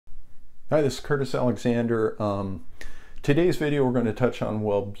Hi, this is Curtis Alexander. Today's video we're going to touch on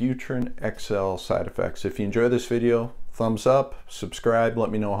Wellbutrin XL side effects. If you enjoy this video, thumbs up, subscribe, let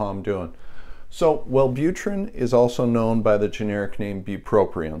me know how I'm doing. So Wellbutrin is also known by the generic name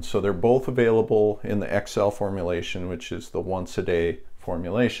Buproprion. So they're both available in the XL formulation, which is the once a day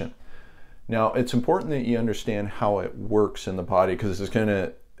formulation. Now it's important that you understand how it works in the body because it's going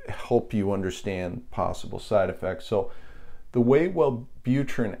to help you understand possible side effects. So the way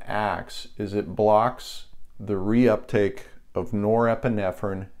Wellbutrin acts is it blocks the reuptake of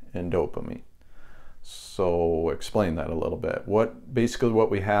norepinephrine and dopamine. So explain that a little bit. Basically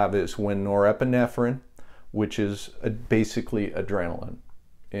what we have is when norepinephrine, which is basically adrenaline,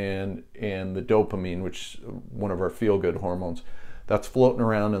 and the dopamine, which is one of our feel-good hormones, that's floating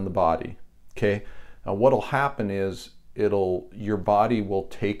around in the body. Okay. Now what'll happen is your body will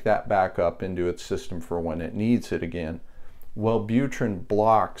take that back up into its system for when it needs it again. Wellbutrin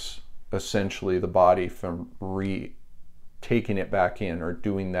blocks essentially the body from taking it back in or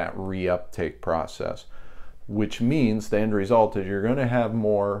doing that reuptake process, which means the end result is you're going to have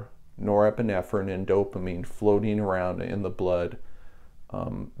more norepinephrine and dopamine floating around in the blood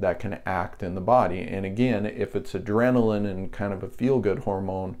that can act in the body. And again, if it's adrenaline and kind of a feel-good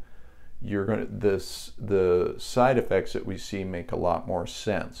hormone, the side effects that we see make a lot more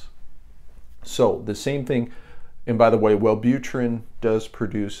sense. So the same thing. And by the way, Wellbutrin does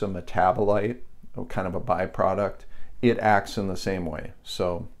produce a metabolite, kind of a byproduct. It acts in the same way.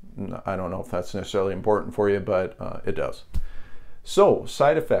 So I don't know if that's necessarily important for you, but it does. So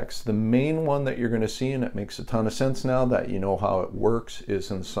side effects, the main one that you're going to see, and it makes a ton of sense now that you know how it works,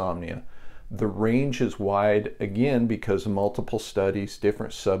 is insomnia. The range is wide, again, because of multiple studies,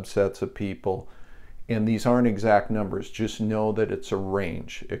 different subsets of people. And these aren't exact numbers, just know that it's a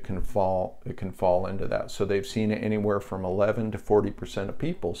range. It can fall into that. So they've seen it anywhere from 11 to 40% of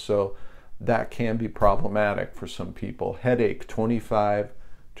people. So that can be problematic for some people. Headache, 25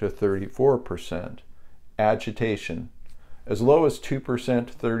 to 34%. Agitation, as low as 2%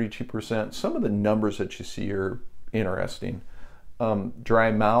 to 32%. Some of the numbers that you see are interesting.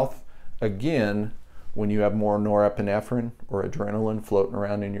 Dry mouth, again, when you have more norepinephrine or adrenaline floating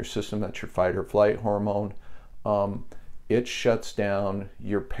around in your system, that's your fight or flight hormone, it shuts down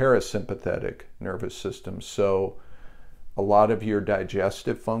your parasympathetic nervous system. So a lot of your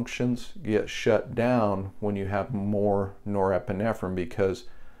digestive functions get shut down when you have more norepinephrine, because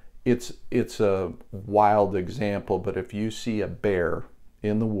it's a wild example, but if you see a bear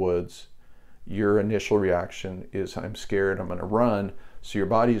in the woods, your initial reaction is, I'm scared, I'm going to run. So your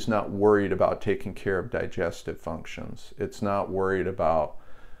body is not worried about taking care of digestive functions. It's not worried about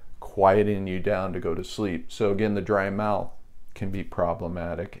quieting you down to go to sleep. So again, the dry mouth can be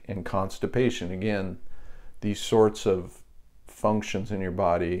problematic. And constipation, again, these sorts of functions in your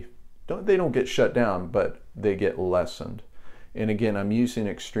body, they don't get shut down, but they get lessened. And again, I'm using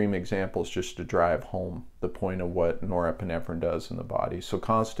extreme examples just to drive home the point of what norepinephrine does in the body. So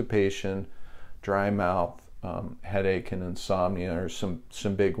constipation, dry mouth, headache, and insomnia are some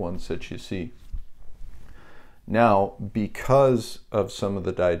big ones that you see. Now, because of some of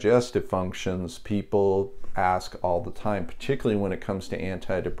the digestive functions, people ask all the time, particularly when it comes to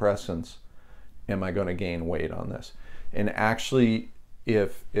antidepressants, am I going to gain weight on this? And actually,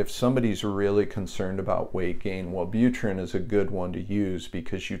 if somebody's really concerned about weight gain, Wellbutrin is a good one to use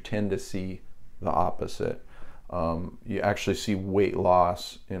because you tend to see the opposite. You actually see weight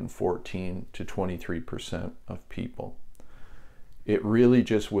loss in 14 to 23% of people. It really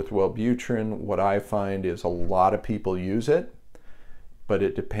just, with Wellbutrin, what I find is a lot of people use it, but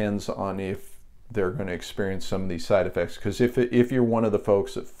it depends on if they're going to experience some of these side effects. Because if you're one of the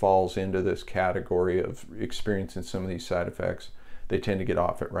folks that falls into this category of experiencing some of these side effects, they tend to get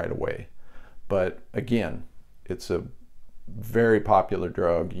off it right away. But again, it's a very popular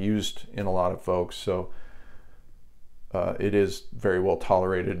drug used in a lot of folks. So it is very well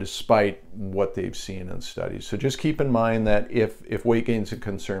tolerated despite what they've seen in studies. So just keep in mind that if weight gain is a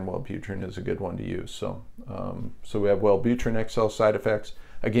concern, Wellbutrin is a good one to use. So we have Wellbutrin XL side effects.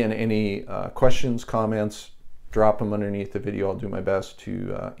 Again, any questions, comments, drop them underneath the video. I'll do my best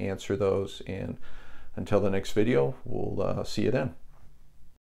to answer those. And until the next video, we'll see you then.